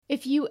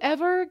If you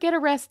ever get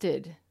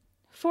arrested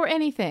for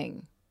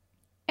anything,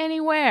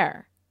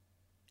 anywhere,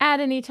 at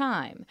any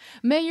time,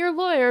 may your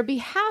lawyer be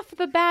half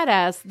the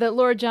badass that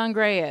Lord John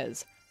Grey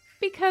is.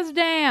 Because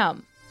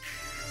damn.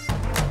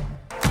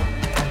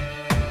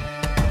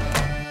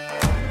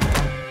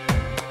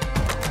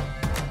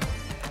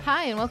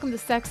 Hi, and welcome to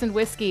Sex and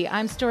Whiskey.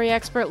 I'm story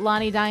expert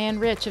Lonnie Diane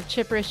Rich of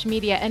Chipperish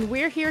Media, and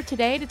we're here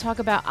today to talk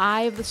about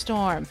Eye of the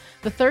Storm,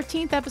 the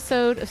 13th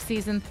episode of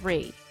Season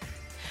 3.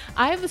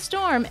 Eye of the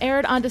Storm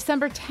aired on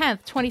December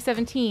 10th,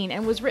 2017,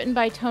 and was written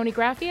by Tony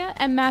Graffia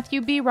and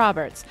Matthew B.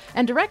 Roberts,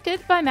 and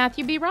directed by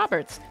Matthew B.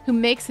 Roberts, who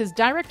makes his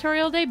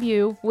directorial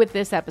debut with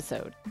this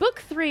episode.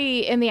 Book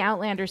 3 in the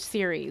Outlander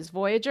series,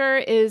 Voyager,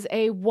 is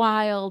a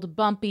wild,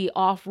 bumpy,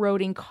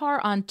 off-roading car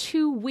on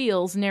two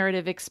wheels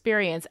narrative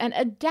experience, and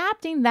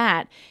adapting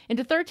that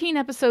into 13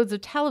 episodes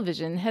of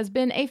television has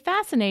been a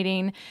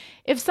fascinating,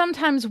 if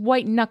sometimes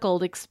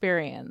white-knuckled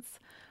experience.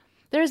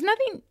 There's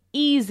nothing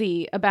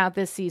easy about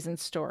this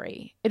season's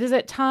story. It is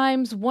at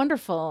times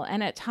wonderful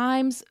and at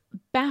times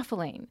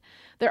baffling.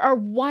 There are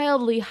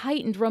wildly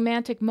heightened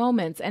romantic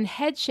moments and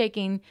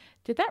head-shaking,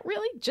 did that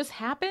really just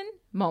happen?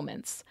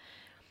 Moments.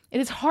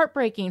 It is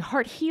heartbreaking,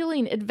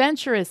 heart-healing,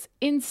 adventurous,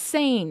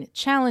 insane,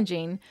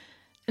 challenging,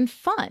 and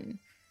fun.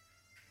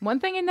 One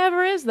thing it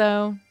never is,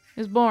 though,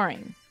 is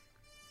boring.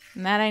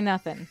 And that ain't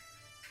nothing.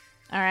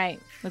 All right,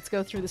 let's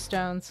go through the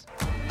stones.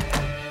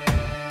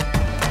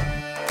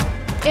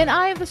 In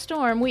Eye of the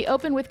Storm, we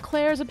open with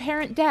Claire's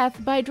apparent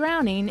death by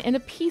drowning in a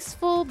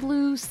peaceful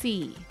blue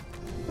sea.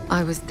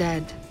 I was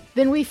dead.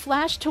 Then we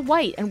flash to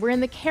white, and we're in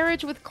the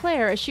carriage with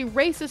Claire as she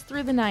races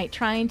through the night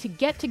trying to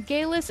get to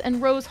Geillis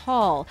and Rose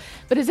Hall,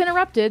 but is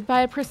interrupted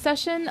by a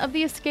procession of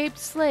the escaped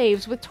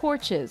slaves with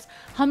torches,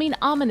 humming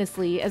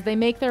ominously as they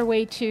make their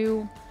way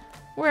to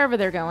wherever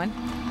they're going.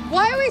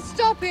 Why are we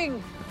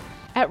stopping?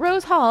 At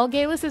Rose Hall,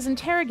 Geillis is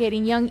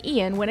interrogating young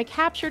Ian when a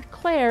captured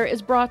Claire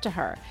is brought to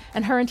her,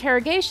 and her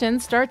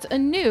interrogation starts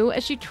anew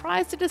as she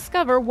tries to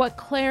discover what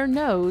Claire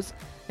knows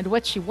and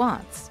what she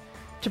wants.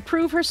 To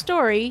prove her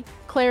story,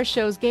 Claire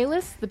shows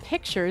Geillis the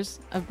pictures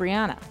of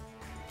Brianna.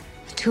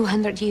 A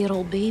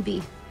 200-year-old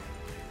baby.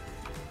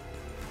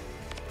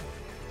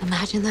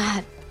 Imagine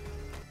that.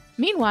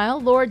 Meanwhile,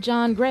 Lord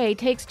John Grey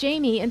takes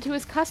Jamie into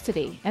his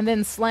custody and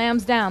then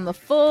slams down the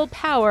full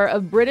power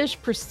of British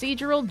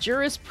procedural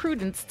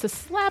jurisprudence to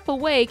slap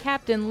away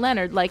Captain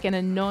Leonard like an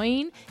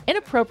annoying,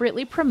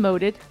 inappropriately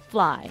promoted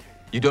fly.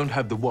 You don't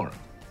have the warrant?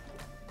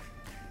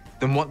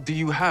 Then what do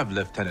you have,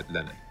 Lieutenant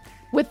Leonard?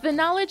 With the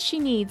knowledge she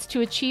needs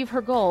to achieve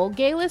her goal,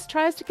 Geillis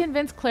tries to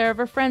convince Claire of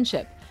her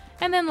friendship,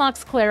 and then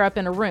locks Claire up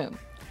in a room.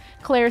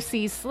 Claire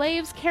sees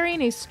slaves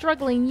carrying a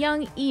struggling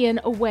young Ian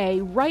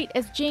away right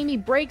as Jamie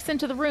breaks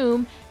into the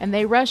room, and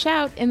they rush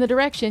out in the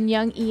direction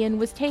young Ian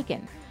was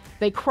taken.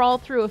 They crawl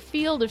through a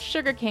field of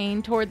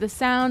sugarcane toward the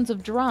sounds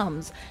of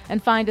drums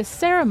and find a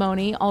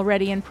ceremony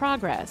already in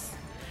progress.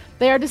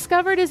 They are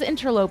discovered as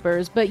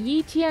interlopers, but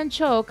Yi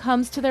Tian-cho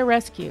comes to their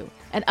rescue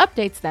and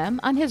updates them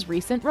on his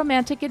recent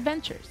romantic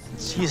adventures.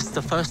 She is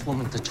the first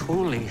woman to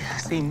truly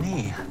see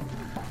me,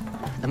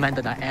 the man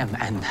that I am,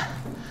 and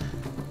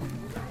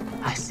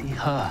I see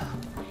her.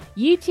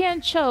 Yi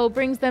Tian-cho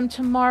brings them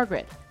to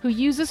Margaret, who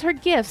uses her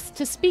gifts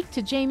to speak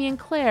to Jamie and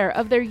Claire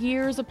of their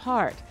years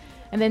apart,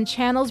 and then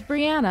channels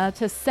Brianna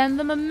to send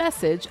them a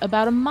message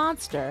about a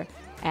monster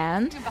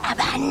and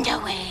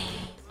Abandaway.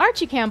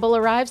 Archie Campbell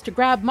arrives to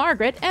grab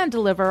Margaret and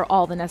deliver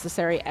all the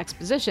necessary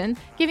exposition,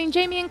 giving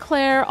Jamie and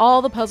Claire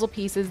all the puzzle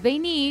pieces they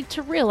need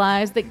to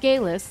realize that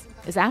Geillis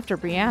is after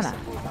Brianna.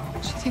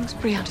 She thinks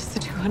Brianna's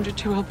the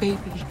 200-year-old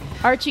baby.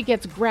 Archie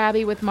gets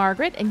grabby with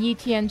Margaret, and Yi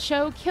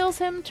Tian-cho kills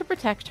him to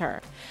protect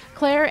her.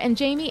 Claire and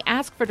Jamie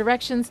ask for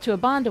directions to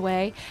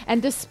Abandaway,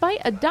 and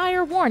despite a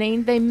dire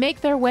warning, they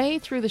make their way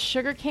through the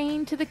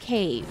sugarcane to the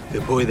cave.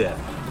 The boy there,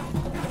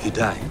 he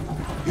died.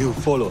 You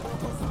follow.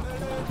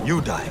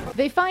 You die.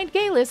 They find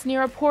Geillis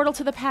near a portal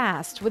to the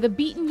past, with a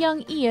beaten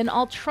young Ian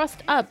all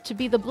trussed up to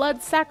be the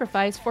blood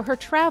sacrifice for her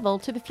travel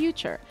to the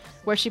future,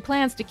 where she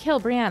plans to kill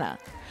Brianna.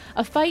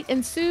 A fight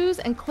ensues,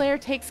 and Claire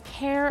takes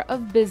care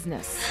of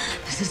business.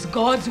 This is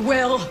God's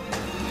will.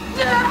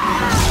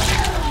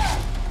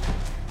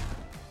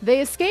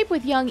 They escape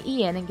with young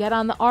Ian and get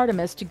on the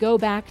Artemis to go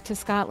back to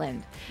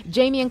Scotland.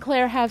 Jamie and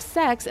Claire have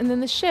sex, and then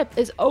the ship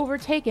is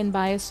overtaken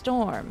by a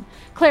storm.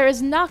 Claire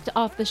is knocked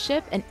off the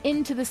ship and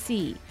into the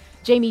sea.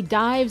 Jamie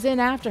dives in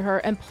after her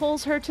and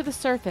pulls her to the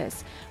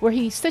surface, where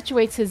he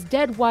situates his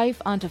dead wife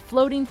onto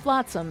floating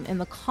flotsam in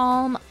the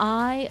calm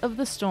eye of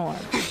the storm.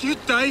 If you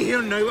die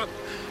here now,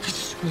 I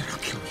swear I'll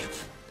kill you.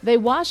 They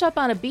wash up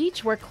on a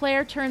beach where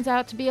Claire turns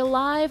out to be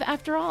alive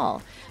after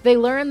all. They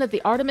learn that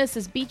the Artemis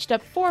is beached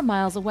up 4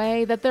 miles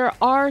away, that there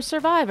are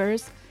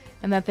survivors,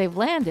 and that they've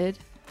landed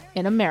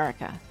in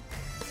America.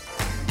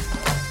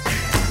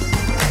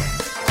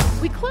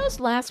 We closed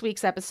last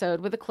week's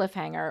episode with a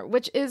cliffhanger,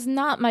 which is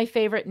not my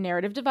favorite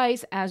narrative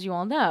device, as you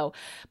all know,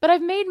 but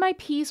I've made my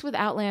peace with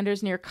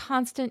Outlander's near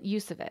constant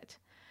use of it.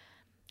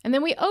 And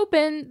then we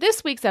open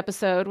this week's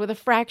episode with a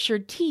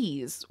fractured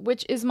tease,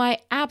 which is my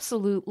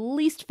absolute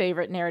least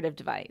favorite narrative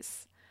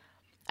device.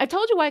 I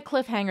told you why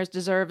cliffhangers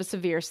deserve a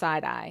severe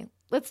side-eye.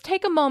 Let's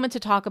take a moment to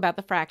talk about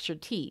the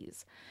fractured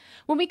tease.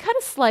 When we cut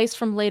a slice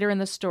from later in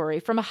the story,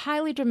 from a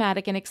highly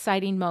dramatic and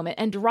exciting moment,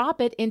 and drop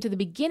it into the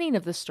beginning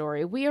of the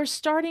story, we are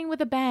starting with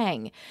a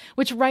bang,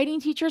 which writing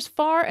teachers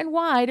far and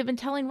wide have been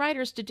telling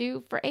writers to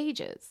do for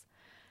ages.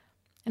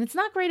 And it's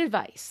not great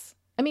advice.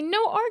 I mean,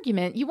 no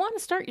argument. You want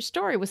to start your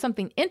story with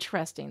something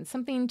interesting,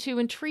 something to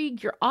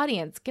intrigue your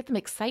audience, get them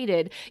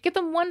excited, get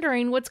them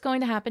wondering what's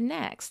going to happen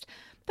next.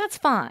 That's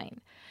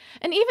fine.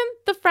 And even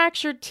the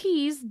fractured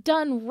tease,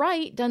 done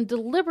right, done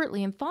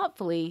deliberately and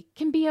thoughtfully,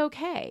 can be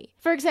okay.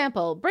 For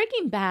example,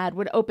 Breaking Bad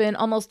would open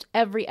almost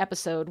every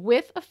episode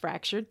with a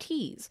fractured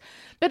tease.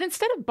 But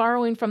instead of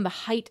borrowing from the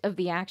height of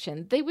the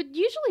action, they would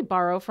usually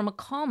borrow from a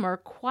calmer,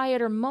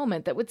 quieter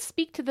moment that would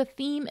speak to the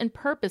theme and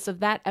purpose of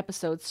that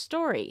episode's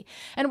story,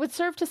 and would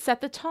serve to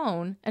set the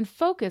tone and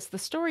focus the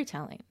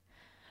storytelling.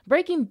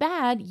 Breaking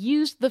Bad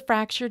used the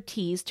fractured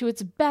tease to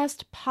its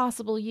best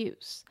possible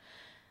use.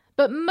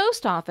 But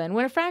most often,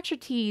 when a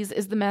fractured tease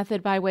is the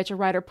method by which a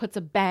writer puts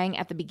a bang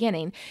at the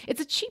beginning,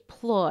 it's a cheap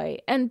ploy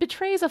and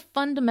betrays a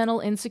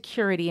fundamental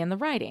insecurity in the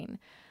writing.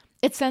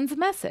 It sends a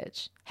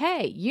message.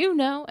 Hey, you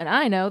know and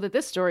I know that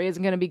this story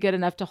isn't going to be good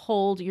enough to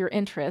hold your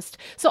interest,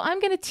 so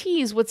I'm going to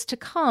tease what's to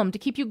come to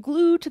keep you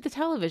glued to the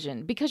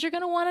television because you're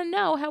going to want to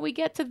know how we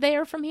get to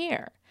there from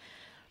here.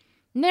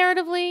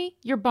 Narratively,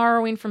 you're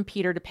borrowing from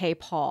Peter to pay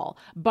Paul,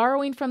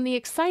 borrowing from the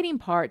exciting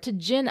part to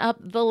gin up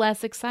the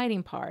less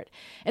exciting part.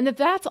 And if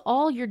that's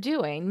all you're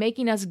doing,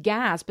 making us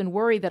gasp and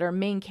worry that our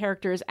main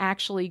character is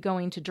actually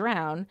going to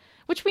drown,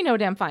 which we know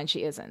damn fine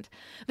she isn't,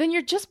 then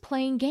you're just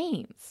playing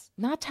games,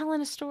 not telling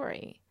a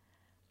story.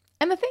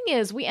 And the thing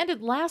is, we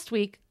ended last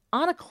week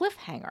on a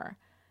cliffhanger.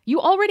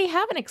 You already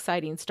have an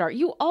exciting start.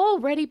 You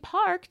already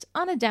parked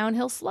on a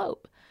downhill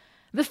slope.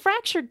 The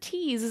fractured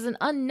tease is an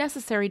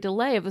unnecessary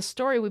delay of the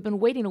story we've been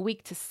waiting a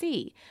week to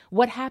see.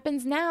 What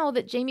happens now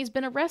that Jamie's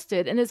been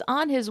arrested and is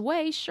on his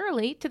way,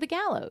 surely, to the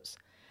gallows?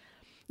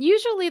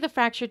 Usually the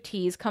fractured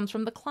tease comes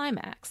from the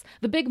climax,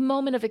 the big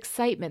moment of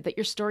excitement that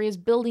your story is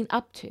building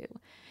up to.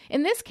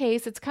 In this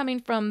case, it's coming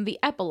from the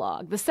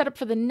epilogue, the setup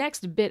for the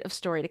next bit of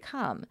story to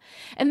come.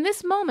 And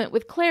this moment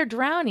with Claire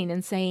drowning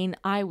and saying,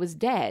 "I was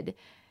dead,"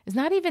 is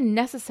not even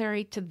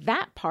necessary to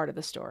that part of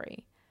the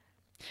story.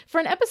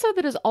 For an episode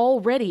that is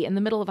already in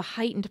the middle of a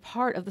heightened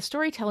part of the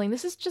storytelling,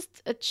 this is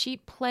just a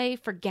cheap play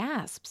for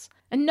gasps.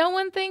 And no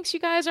one thinks you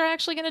guys are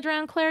actually going to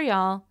drown Claire,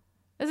 y'all.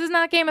 This is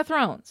not Game of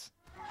Thrones.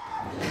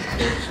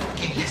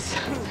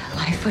 Kalis,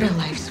 life for a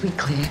life, sweet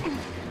Claire.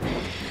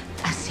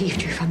 I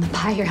saved you from the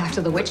pyre after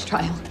the witch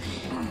trial.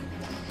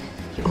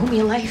 You owe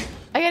me a life.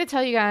 I gotta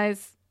tell you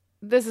guys,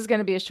 this is going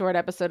to be a short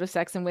episode of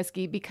Sex and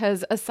Whiskey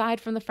because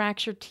aside from the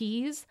fractured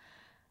tease,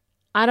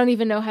 I don't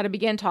even know how to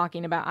begin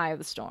talking about Eye of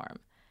the Storm.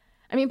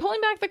 I mean,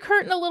 pulling back the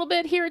curtain a little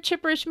bit here at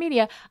Chipperish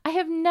Media, I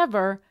have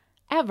never,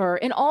 ever,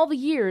 in all the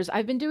years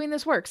I've been doing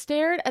this work,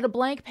 stared at a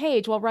blank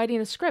page while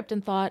writing a script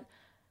and thought,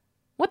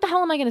 what the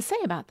hell am I going to say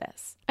about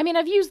this? I mean,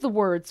 I've used the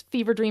words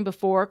fever dream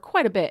before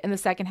quite a bit in the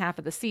second half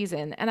of the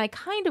season, and I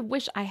kind of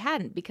wish I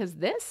hadn't because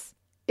this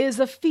is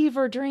a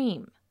fever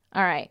dream.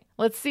 All right,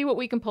 let's see what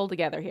we can pull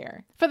together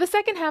here. For the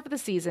second half of the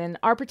season,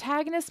 our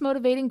protagonist's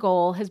motivating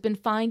goal has been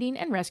finding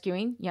and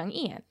rescuing young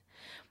Ian.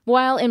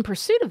 While in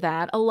pursuit of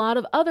that, a lot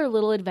of other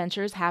little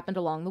adventures happened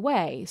along the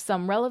way,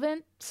 some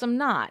relevant, some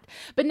not.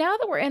 But now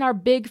that we're in our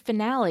big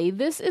finale,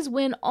 this is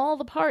when all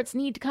the parts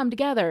need to come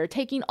together,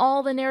 taking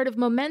all the narrative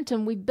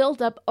momentum we've built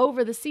up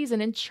over the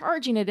season and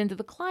charging it into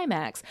the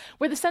climax,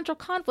 where the central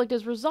conflict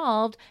is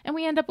resolved and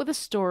we end up with a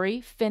story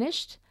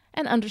finished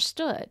and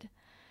understood.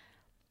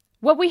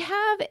 What we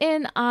have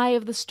in Eye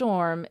of the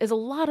Storm is a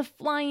lot of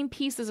flying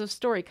pieces of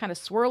story kind of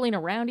swirling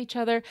around each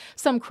other,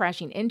 some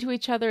crashing into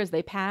each other as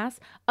they pass,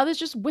 others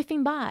just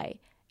whiffing by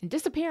and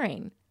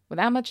disappearing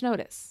without much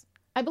notice.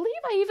 I believe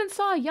I even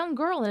saw a young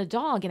girl and a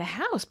dog in a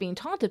house being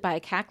taunted by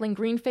a cackling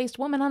green-faced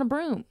woman on a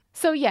broom.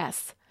 So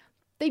yes,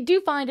 they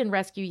do find and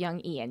rescue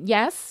young Ian.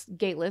 Yes,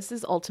 Gateless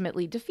is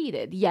ultimately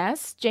defeated.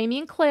 Yes, Jamie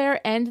and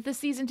Claire end the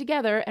season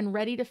together and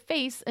ready to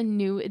face a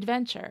new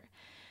adventure.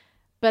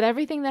 But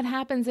everything that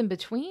happens in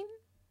between?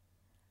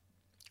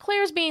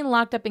 Claire's being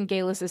locked up in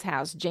Galus'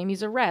 house,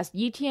 Jamie's arrest,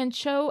 Yi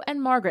Tian-cho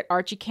and Margaret,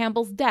 Archie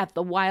Campbell's death,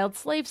 the wild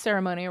slave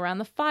ceremony around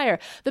the fire,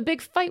 the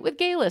big fight with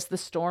Galus, the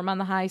storm on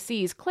the high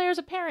seas, Claire's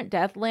apparent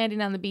death,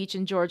 landing on the beach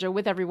in Georgia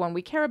with everyone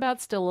we care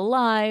about still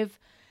alive.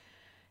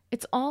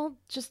 It's all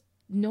just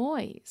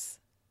noise.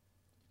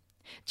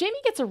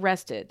 Jamie gets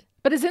arrested,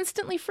 but is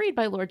instantly freed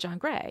by Lord John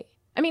Grey.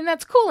 I mean,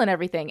 that's cool and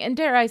everything, and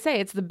dare I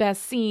say it's the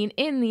best scene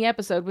in the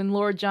episode when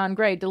Lord John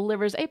Grey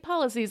delivers a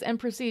policies and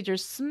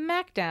procedures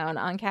smackdown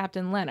on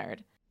Captain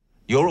Leonard.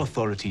 Your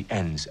authority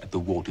ends at the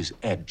water's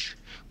edge,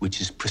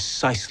 which is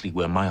precisely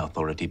where my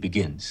authority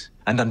begins.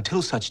 And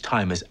until such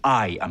time as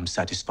I am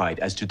satisfied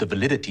as to the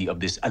validity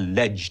of this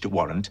alleged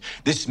warrant,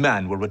 this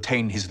man will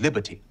retain his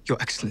liberty. Your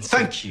Excellency.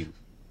 Thank you,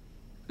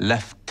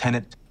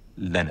 Lieutenant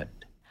Leonard.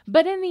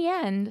 But in the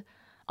end,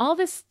 all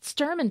this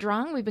Sturm und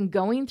Drang we've been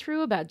going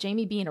through about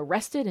Jamie being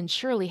arrested and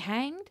Shirley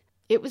hanged,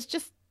 it was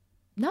just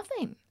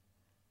nothing.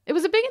 It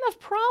was a big enough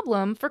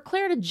problem for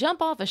Claire to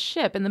jump off a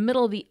ship in the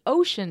middle of the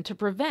ocean to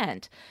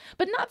prevent,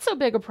 but not so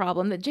big a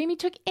problem that Jamie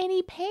took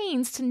any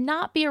pains to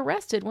not be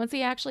arrested once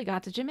he actually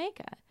got to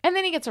Jamaica. And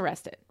then he gets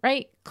arrested,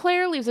 right?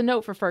 Claire leaves a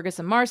note for Fergus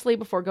and Marsley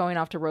before going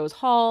off to Rose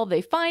Hall.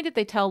 They find it,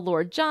 they tell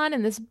Lord John,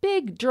 and this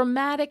big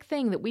dramatic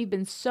thing that we've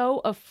been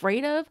so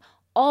afraid of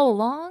all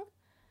along,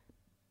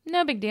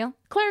 no big deal.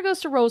 Claire goes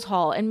to Rose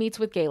Hall and meets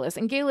with Geillis,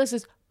 and Geillis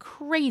is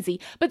crazy,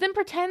 but then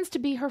pretends to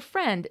be her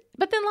friend,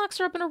 but then locks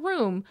her up in a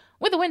room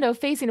with a window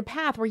facing a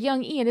path where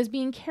young Ian is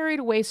being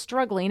carried away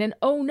struggling, and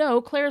oh no,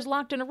 Claire's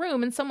locked in a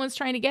room and someone's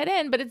trying to get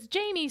in, but it's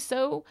Jamie,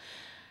 so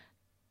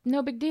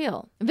no big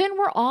deal. Then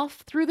we're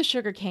off through the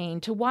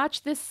sugarcane to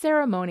watch this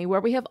ceremony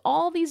where we have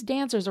all these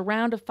dancers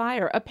around a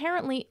fire,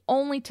 apparently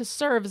only to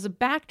serve as a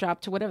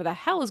backdrop to whatever the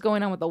hell is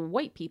going on with the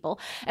white people,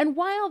 and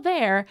while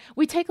there,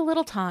 we take a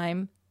little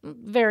time,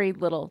 very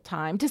little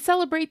time, to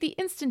celebrate the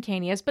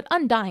instantaneous but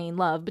undying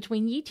love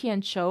between Yi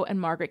Tian-cho and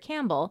Margaret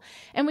Campbell,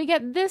 and we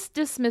get this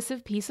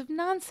dismissive piece of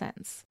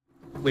nonsense.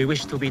 We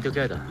wish to be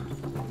together.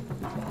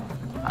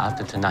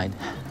 After tonight,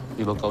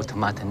 we will go to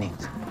Martinique.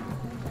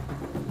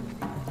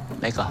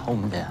 Make a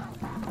home there.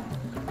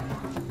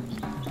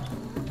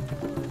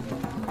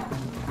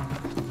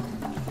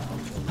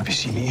 Have you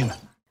seen Ian?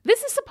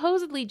 This is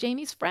supposedly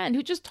Jamie's friend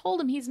who just told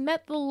him he's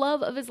met the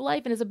love of his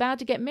life and is about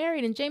to get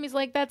married, and Jamie's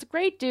like, that's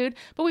great, dude,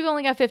 but we've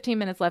only got 15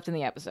 minutes left in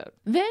the episode.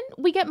 Then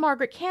we get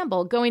Margaret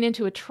Campbell going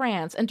into a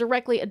trance and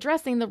directly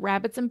addressing the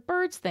rabbits and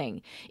birds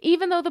thing,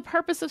 even though the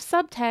purpose of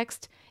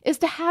subtext is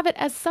to have it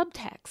as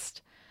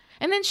subtext.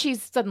 And then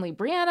she's suddenly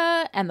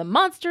Brianna, and the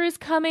monster is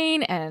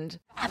coming, and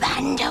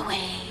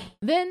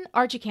then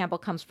Archie Campbell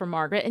comes for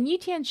Margaret, and Yi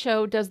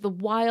Tian-cho does the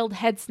wild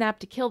head snap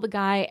to kill the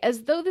guy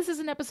as though this is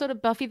an episode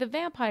of Buffy the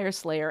Vampire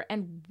Slayer.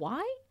 And why?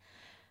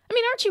 I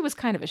mean, Archie was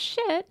kind of a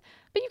shit,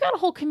 but you got a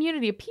whole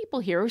community of people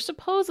here who are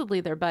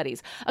supposedly their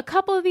buddies. A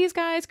couple of these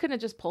guys couldn't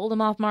have just pulled him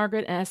off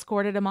Margaret and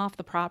escorted him off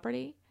the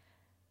property.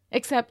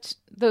 Except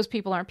those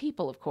people aren't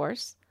people, of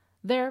course.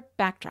 They're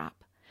backdrop.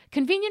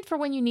 Convenient for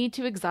when you need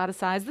to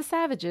exoticize the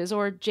savages,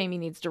 or Jamie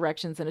needs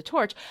directions and a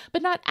torch,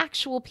 but not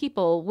actual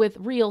people with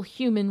real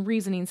human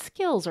reasoning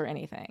skills or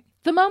anything.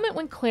 The moment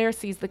when Claire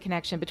sees the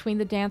connection between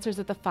the dancers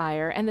at the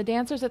fire and the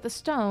dancers at the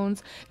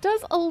stones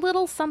does a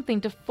little something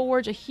to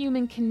forge a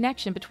human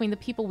connection between the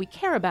people we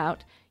care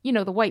about, you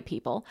know, the white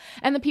people,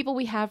 and the people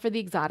we have for the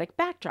exotic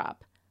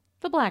backdrop,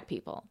 the black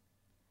people.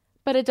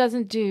 But it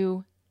doesn't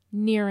do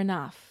near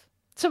enough.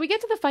 So we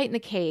get to the fight in the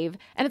cave,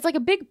 and it's like a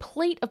big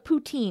plate of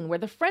poutine where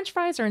the french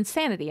fries are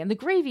insanity and the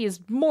gravy is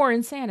more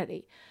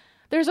insanity.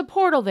 There's a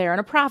portal there and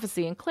a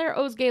prophecy, and Claire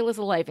owes Geillis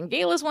a life, and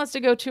Geillis wants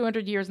to go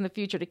 200 years in the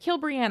future to kill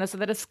Brianna so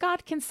that a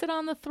Scot can sit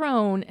on the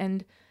throne,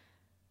 and...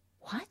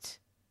 what?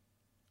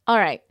 All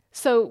right,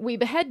 so we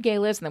behead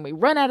Geillis, and then we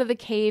run out of the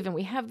cave, and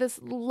we have this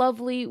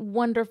lovely,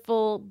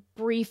 wonderful,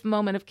 brief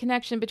moment of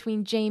connection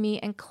between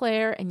Jamie and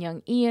Claire and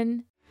young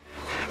Ian.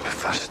 But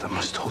first, I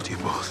must hold you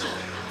both.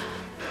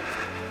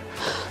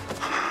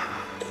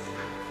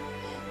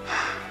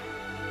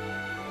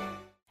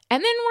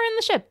 And then we're in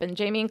the ship, and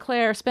Jamie and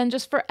Claire spend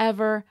just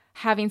forever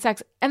having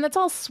sex. And that's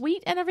all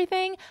sweet and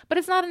everything, but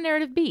it's not a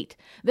narrative beat.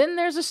 Then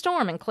there's a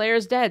storm, and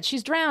Claire's dead.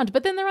 She's drowned,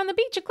 but then they're on the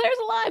beach, and Claire's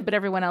alive, but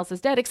everyone else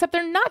is dead, except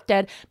they're not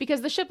dead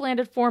because the ship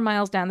landed 4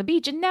 miles down the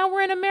beach, and now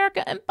we're in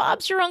America, and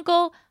Bob's your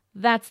uncle.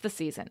 That's the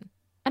season.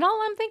 And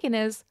all I'm thinking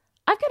is,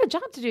 I've got a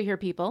job to do here,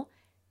 people.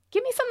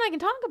 Give me something I can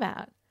talk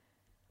about.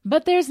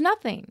 But there's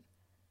nothing.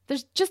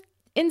 There's just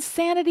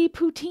insanity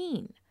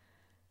poutine.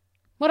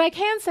 What I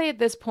can say at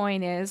this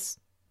point is...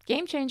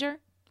 game changer.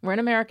 We're in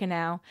America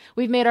now.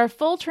 We've made our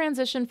full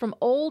transition from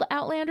old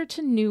Outlander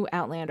to new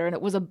Outlander, and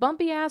it was a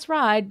bumpy-ass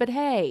ride, but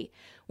hey,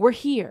 we're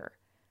here.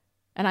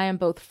 And I am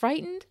both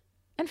frightened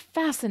and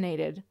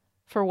fascinated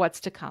for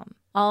what's to come.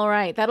 All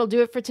right, that'll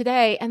do it for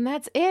today, and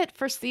that's it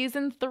for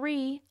Season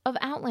 3 of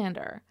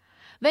Outlander.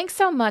 Thanks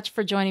so much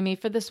for joining me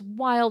for this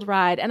wild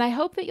ride, and I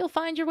hope that you'll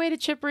find your way to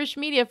Chipperish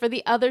Media for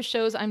the other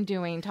shows I'm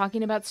doing,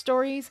 talking about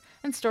stories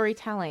and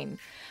storytelling.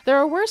 There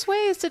are worse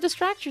ways to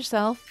distract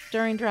yourself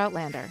during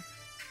Droughtlander.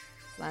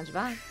 Lounge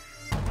bye.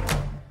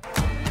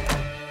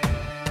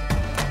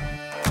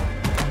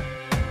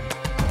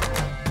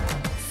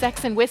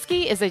 Sex and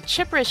Whiskey is a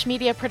Chipperish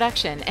Media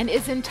production and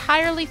is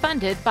entirely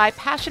funded by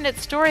passionate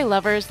story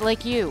lovers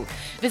like you.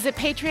 Visit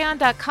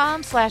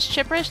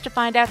patreon.com/Chipperish to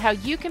find out how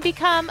you can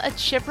become a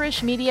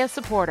Chipperish Media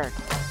supporter.